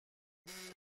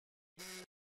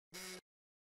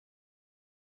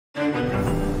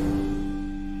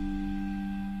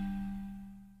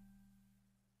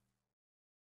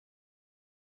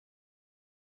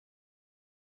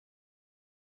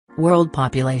World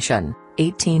population,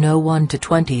 1801 to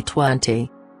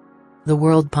 2020. The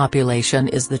world population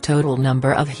is the total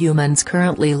number of humans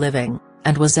currently living,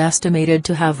 and was estimated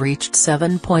to have reached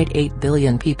 7.8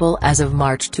 billion people as of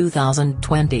March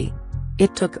 2020.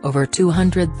 It took over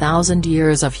 200,000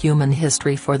 years of human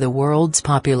history for the world's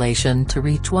population to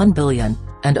reach 1 billion,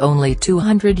 and only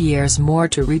 200 years more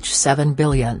to reach 7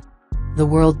 billion. The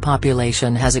world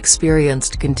population has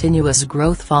experienced continuous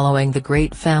growth following the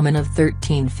Great Famine of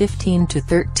 1315 to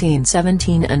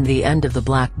 1317 and the end of the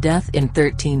Black Death in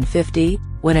 1350,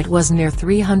 when it was near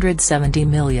 370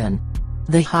 million.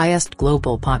 The highest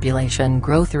global population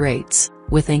growth rates,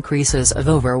 with increases of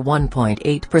over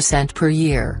 1.8% per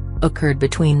year, occurred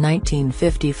between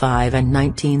 1955 and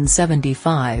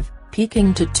 1975,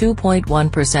 peaking to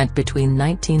 2.1% between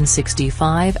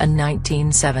 1965 and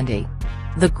 1970.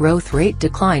 The growth rate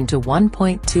declined to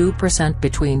 1.2%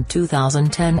 between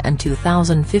 2010 and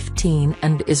 2015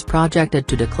 and is projected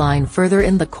to decline further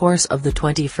in the course of the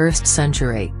 21st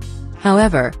century.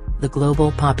 However, the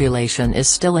global population is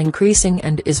still increasing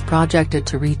and is projected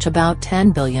to reach about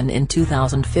 10 billion in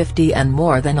 2050 and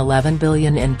more than 11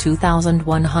 billion in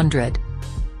 2100.